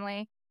the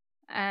family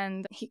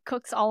and he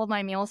cooks all of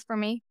my meals for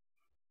me.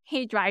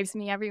 He drives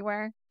me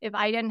everywhere. If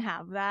I didn't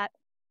have that,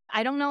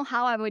 I don't know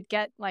how I would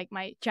get like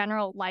my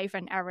general life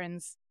and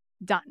errands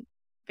done,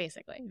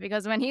 basically.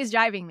 Because when he's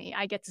driving me,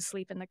 I get to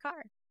sleep in the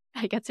car.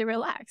 I get to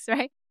relax,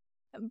 right?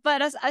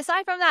 But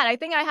aside from that, I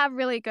think I have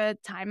really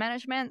good time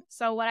management.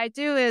 So what I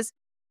do is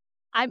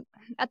at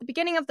the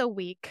beginning of the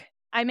week,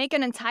 I make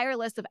an entire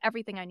list of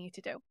everything I need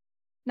to do.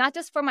 Not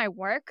just for my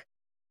work,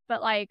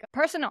 but like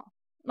personal.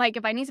 Like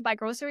if I need to buy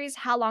groceries,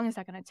 how long is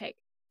that going to take?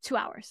 2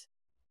 hours.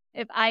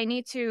 If I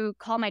need to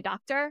call my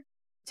doctor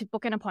to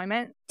book an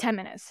appointment, 10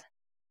 minutes.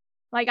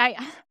 Like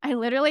I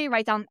literally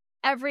write down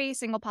every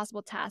single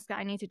possible task that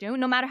I need to do,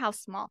 no matter how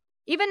small.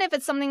 Even if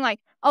it's something like,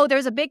 oh,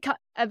 there's a big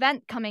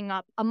event coming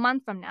up a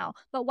month from now,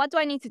 but what do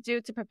I need to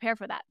do to prepare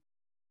for that?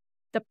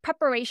 The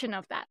preparation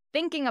of that,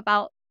 thinking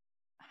about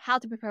how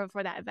to prepare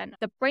for that event,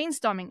 the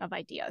brainstorming of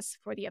ideas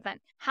for the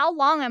event. How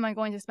long am I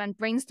going to spend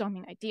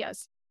brainstorming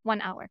ideas?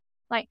 1 hour.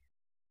 Like,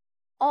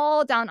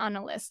 all down on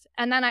a list.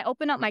 And then I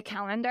open up my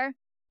calendar,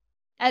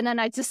 and then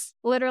I just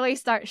literally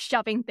start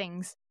shoving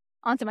things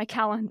onto my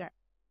calendar.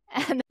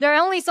 And there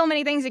are only so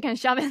many things you can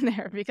shove in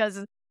there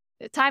because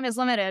the time is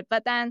limited.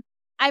 But then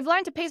I've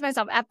learned to pace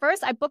myself. At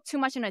first, I booked too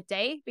much in a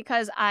day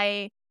because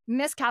I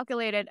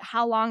miscalculated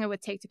how long it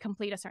would take to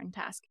complete a certain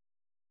task.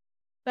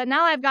 But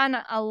now I've gotten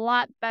a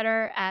lot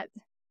better at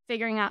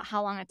figuring out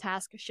how long a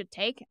task should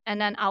take,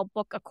 and then I'll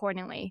book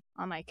accordingly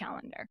on my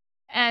calendar.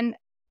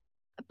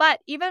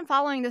 But even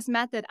following this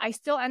method, I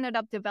still ended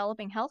up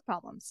developing health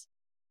problems.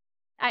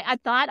 I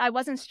thought I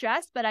wasn't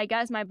stressed, but I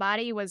guess my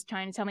body was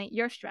trying to tell me,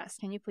 you're stressed.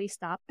 Can you please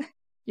stop?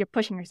 You're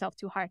pushing yourself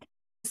too hard.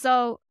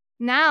 So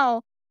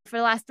now, for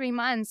the last 3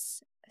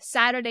 months,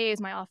 Saturday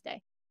is my off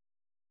day.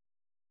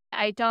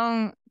 I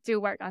don't do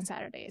work on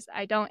Saturdays.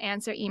 I don't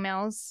answer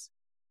emails.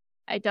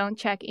 I don't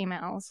check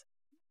emails.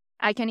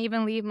 I can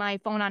even leave my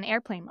phone on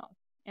airplane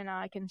mode.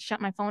 I can shut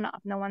my phone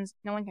off. No one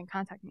can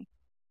contact me.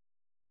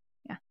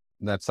 Yeah.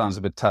 That sounds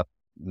a bit tough.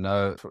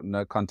 No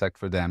contact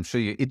for them. I'm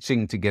sure you're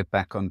itching to get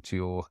back onto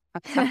your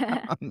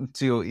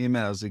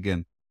emails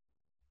again.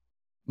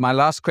 My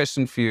last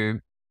question for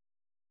you,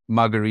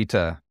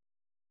 Margarita.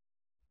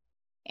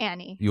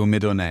 Annie. Your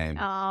middle name.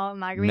 Oh,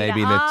 Margarita.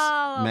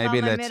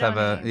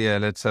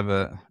 Let's have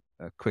a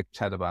quick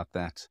chat about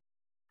that.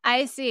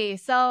 I see.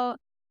 So,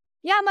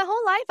 yeah, my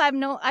whole life I've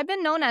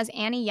been known as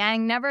Annie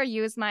Yang, never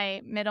used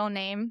my middle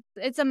name.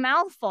 It's a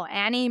mouthful,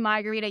 Annie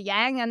Margarita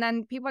Yang, and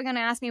then people are going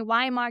to ask me,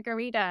 why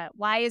Margarita?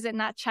 Why is it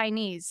not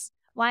Chinese?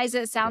 Why does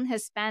it sound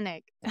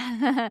Hispanic?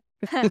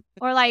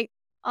 Or like,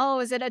 oh,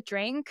 is it a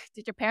drink?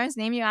 Did your parents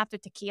name you after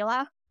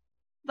tequila?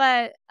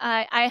 But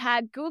I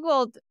had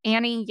Googled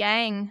Annie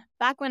Yang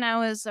back when I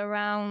was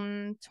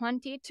around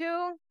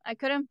 22. I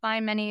couldn't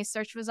find many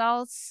search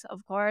results,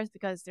 of course,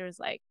 because there's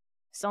like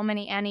so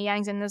many Annie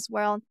Yangs in this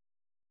world.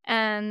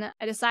 And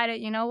I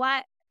decided, you know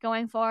what?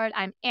 Going forward,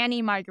 I'm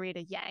Annie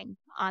Margarita Yang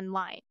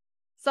online.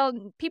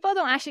 So people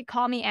don't actually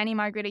call me Annie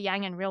Margarita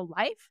Yang in real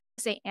life.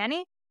 They say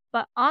Annie,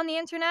 but on the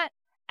internet,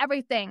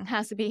 everything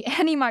has to be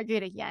Annie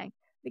Margarita Yang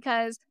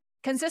because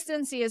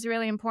consistency is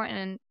really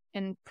important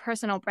in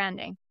personal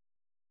branding.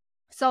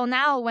 So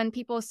now when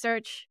people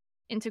search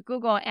into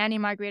Google Annie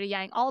Margarita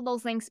Yang, all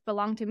those links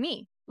belong to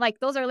me. Like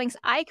those are links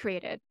I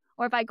created.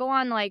 Or if I go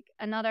on like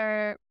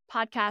another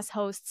podcast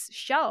host's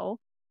show,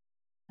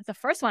 the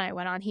first one I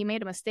went on, he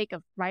made a mistake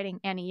of writing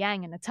Annie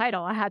Yang in the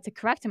title. I had to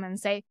correct him and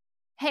say,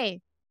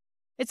 hey,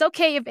 it's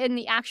okay if in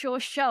the actual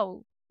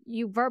show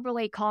you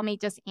verbally call me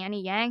just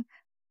Annie Yang,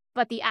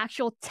 but the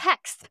actual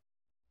text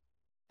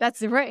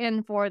that's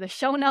written for the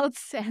show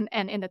notes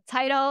and in the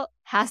title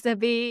has to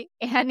be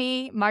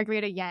Annie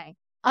Margarita Yang.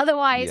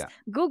 Otherwise,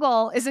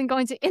 Google isn't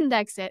going to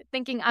index it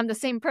thinking I'm the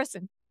same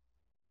person.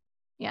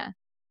 Yeah.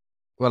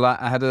 Well,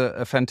 I had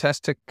a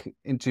fantastic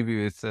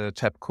interview with a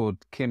chap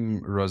called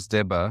Kim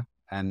Rosdeba,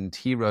 and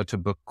he wrote a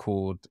book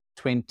called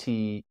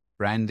 20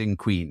 Branding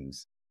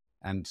Queens.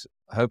 And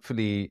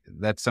hopefully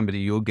that's somebody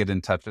you'll get in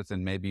touch with,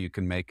 and maybe you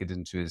can make it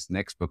into his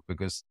next book,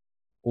 because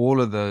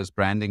all of those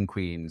branding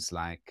queens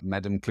like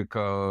Madame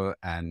Clicquot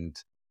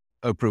and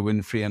Oprah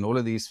Winfrey and all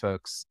of these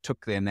folks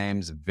took their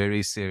names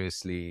very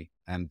seriously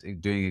and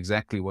doing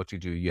exactly what you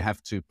do. You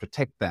have to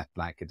protect that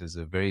like it is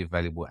a very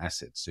valuable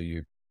asset. So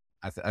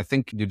I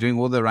think you're doing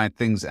all the right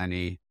things,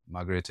 Annie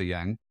Margarita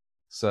Yang.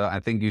 So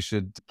I think you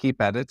should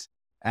keep at it.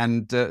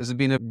 And it's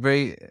been a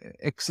very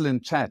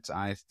excellent chat.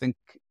 I think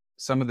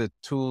some of the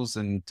tools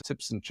and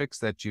tips and tricks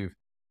that you've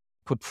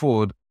put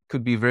forward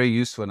could be very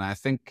useful. And I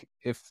think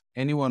if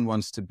anyone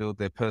wants to build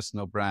their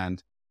personal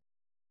brand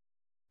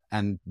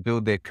and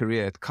build their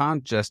career, it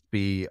can't just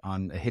be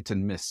on a hit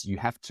and miss. You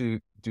have to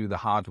do the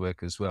hard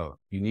work as well.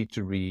 You need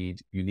to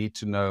read, you need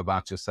to know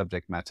about your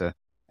subject matter,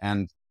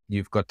 and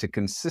you've got to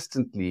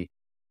consistently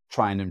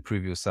try and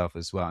improve yourself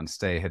as well and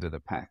stay ahead of the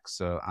pack.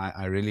 So I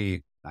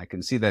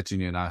can see that in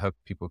you, and I hope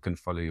people can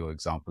follow your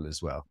example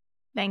as well.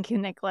 Thank you,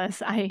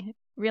 Nicholas. I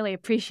really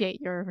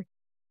appreciate your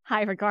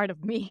high regard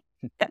of me.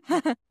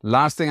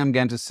 Last thing I'm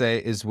going to say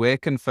is, where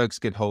can folks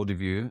get hold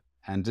of you?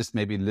 And just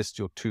maybe list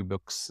your 2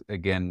 books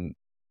again.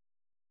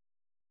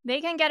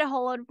 They can get a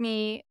hold of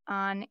me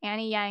on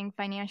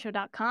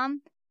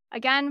annieyangfinancial.com.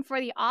 Again,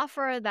 for the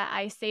offer that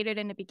I stated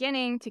in the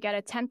beginning, to get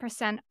a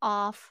 10%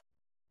 off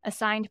a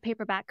signed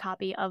paperback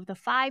copy of the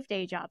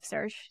 5-Day Job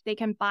Search, they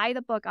can buy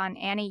the book on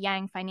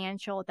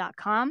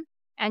annieyangfinancial.com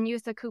and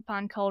use the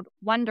coupon code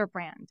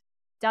Wunderbrand,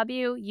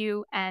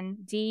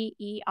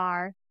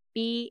 WUNDERBRAND,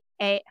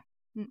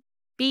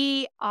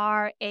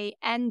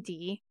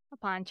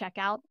 upon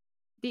checkout.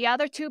 The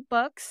other 2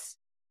 books,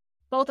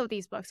 both of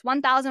these books,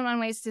 1001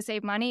 Ways to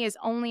Save Money, is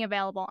only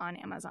available on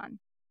Amazon.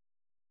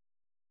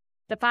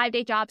 The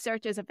 5-Day Job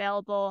Search is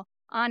available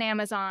on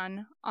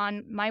Amazon,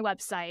 on my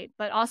website,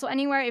 but also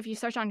anywhere if you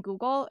search on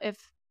Google.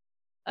 If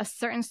a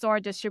certain store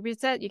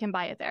distributes it, you can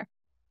buy it there.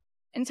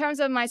 In terms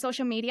of my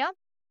social media,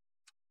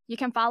 you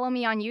can follow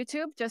me on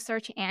YouTube. Just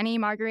search Annie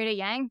Margarita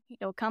Yang.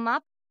 It'll come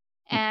up.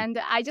 And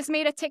I just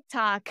made a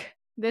TikTok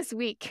this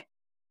week.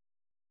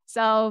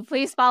 So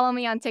please follow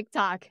me on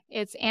TikTok.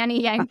 It's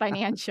Annie Yang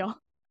Financial.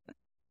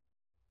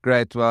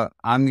 Great. Well,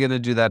 I'm going to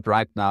do that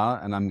right now.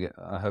 And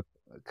I hope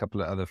a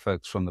couple of other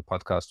folks from the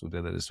podcast will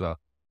do that as well.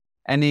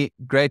 Annie,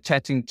 great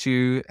chatting to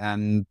you,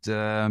 and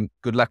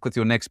good luck with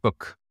your next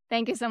book.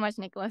 Thank you so much,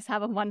 Nicholas.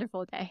 Have a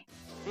wonderful day.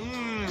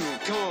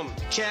 Come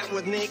chat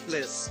with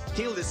Nicholas.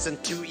 He'll listen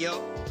to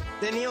you.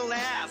 Then he'll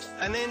laugh,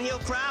 and then he'll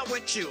cry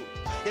with you.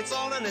 It's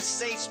all in a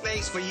safe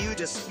space for you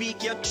to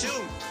speak your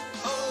truth.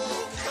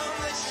 Oh,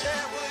 come and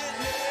chat